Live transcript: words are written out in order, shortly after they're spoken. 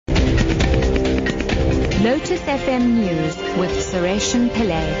Lotus FM News with Sureshan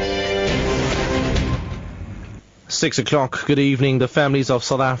Pillay. 6 o'clock. Good evening. The families of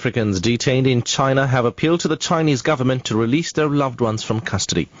South Africans detained in China have appealed to the Chinese government to release their loved ones from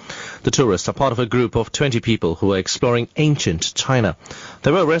custody. The tourists are part of a group of 20 people who are exploring ancient China.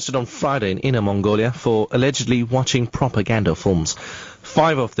 They were arrested on Friday in Inner Mongolia for allegedly watching propaganda films.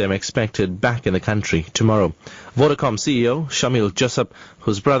 5 of them expected back in the country tomorrow. Vodacom CEO Shamil Jessup,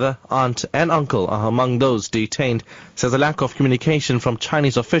 whose brother, aunt and uncle are among those detained, says the lack of communication from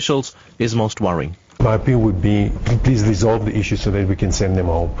Chinese officials is most worrying. My appeal would be, please resolve the issue so that we can send them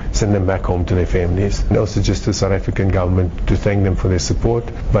home, send them back home to their families. And also just the South African government to thank them for their support,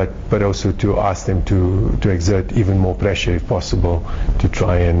 but also to ask them to exert even more pressure if possible to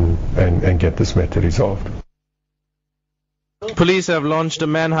try and get this matter resolved. Police have launched a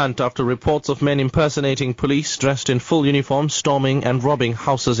manhunt after reports of men impersonating police dressed in full uniform, storming and robbing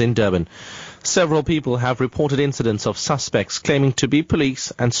houses in Durban. Several people have reported incidents of suspects claiming to be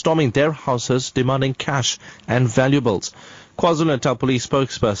police and storming their houses demanding cash and valuables. KwaZulu-Natal police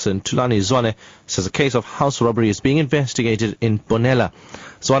spokesperson Thulani Zwane says a case of house robbery is being investigated in Bonella.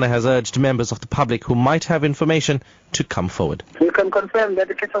 Zwane has urged members of the public who might have information to come forward. We can confirm that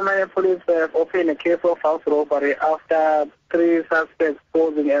the Kissamania police have opened a case of house robbery after 3 suspects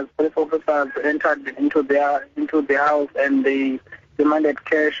posing as police officers entered into the house and they demanded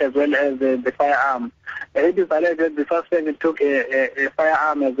cash as well as the firearm. It is alleged that the suspect took a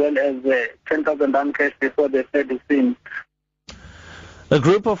firearm as well as 10,000 rand cash before they fled the scene. A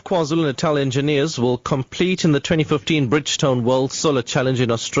group of KwaZulu-Natal engineers will compete in the 2015 Bridgestone World Solar Challenge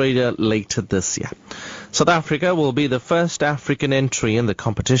in Australia later this year. South Africa will be the first African entry in the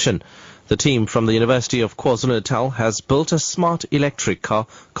competition. The team from the University of KwaZulu-Natal has built a smart electric car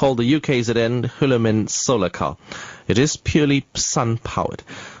called the UKZN Hulamin Solar Car. It is purely sun-powered.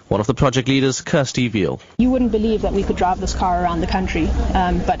 One of the project leaders, Kirsty Veal. You wouldn't believe that we could drive this car around the country,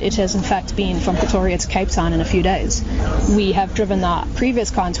 but it has in fact been from Pretoria to Cape Town in a few days. We have driven our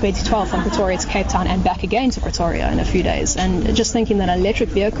previous car in 2012 from Pretoria to Cape Town and back again to Pretoria in a few days. And just thinking that an electric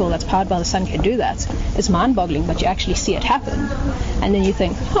vehicle that's powered by the sun can do that is mind-boggling, but you actually see it happen. And then you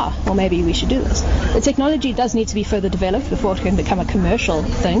think, well, maybe we should do this. The technology does need to be further developed before it can become a commercial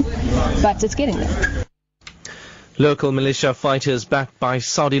thing, but it's getting there. Local militia fighters backed by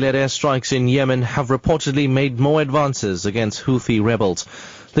Saudi-led airstrikes in Yemen have reportedly made more advances against Houthi rebels.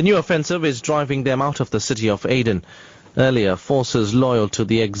 The new offensive is driving them out of the city of Aden. Earlier, forces loyal to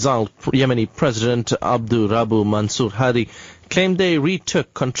the exiled Yemeni President Abdurabu Mansur Hadi claimed they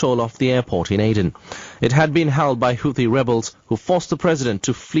retook control of the airport in Aden. It had been held by Houthi rebels who forced the president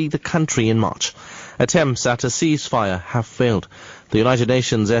to flee the country in March. Attempts at a ceasefire have failed. The United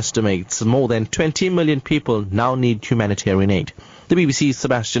Nations estimates more than 20 million people now need humanitarian aid. The BBC's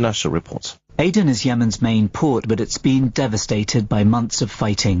Sebastian Usher reports. Aden is Yemen's main port, but it's been devastated by months of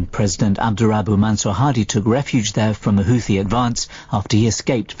fighting. President Abdurabu Mansur Hadi took refuge there from a Houthi advance after he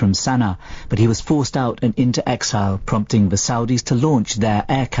escaped from Sana'a, but he was forced out and into exile, prompting the Saudis to launch their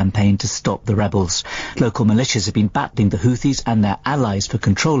air campaign to stop the rebels. Local militias have been battling the Houthis and their allies for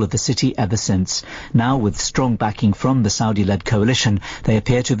control of the city ever since. Now, with strong backing from the Saudi-led coalition, they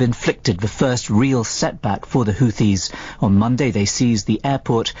appear to have inflicted the first real setback for the Houthis. On Monday, they seized the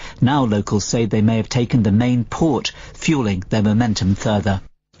airport. Now locals say they may have taken the main port, fueling their momentum further.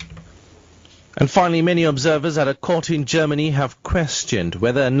 And finally, many observers at a court in Germany have questioned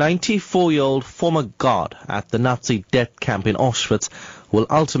whether a 94-year-old former guard at the Nazi death camp in Auschwitz will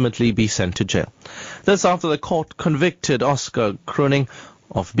ultimately be sent to jail. This after the court convicted Oskar Kröning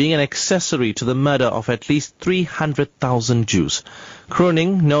of being an accessory to the murder of at least 300,000 Jews.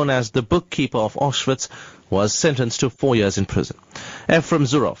 Kröning, known as the bookkeeper of Auschwitz, was sentenced to 4 years in prison. Efrem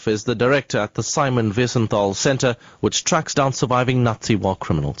Zurov is the director at the Simon Wiesenthal Center, which tracks down surviving Nazi war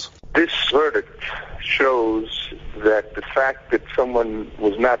criminals. This verdict shows that the fact that someone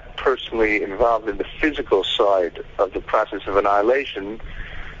was not personally involved in the physical side of the process of annihilation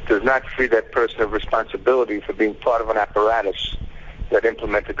does not free that person of responsibility for being part of an apparatus that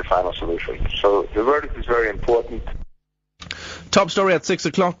implemented the final solution. So the verdict is very important. Top story at 6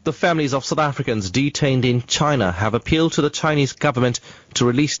 o'clock. The families of South Africans detained in China have appealed to the Chinese government to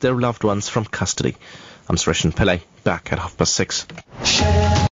release their loved ones from custody. I'm Sureshan Pillay, back at 6:30.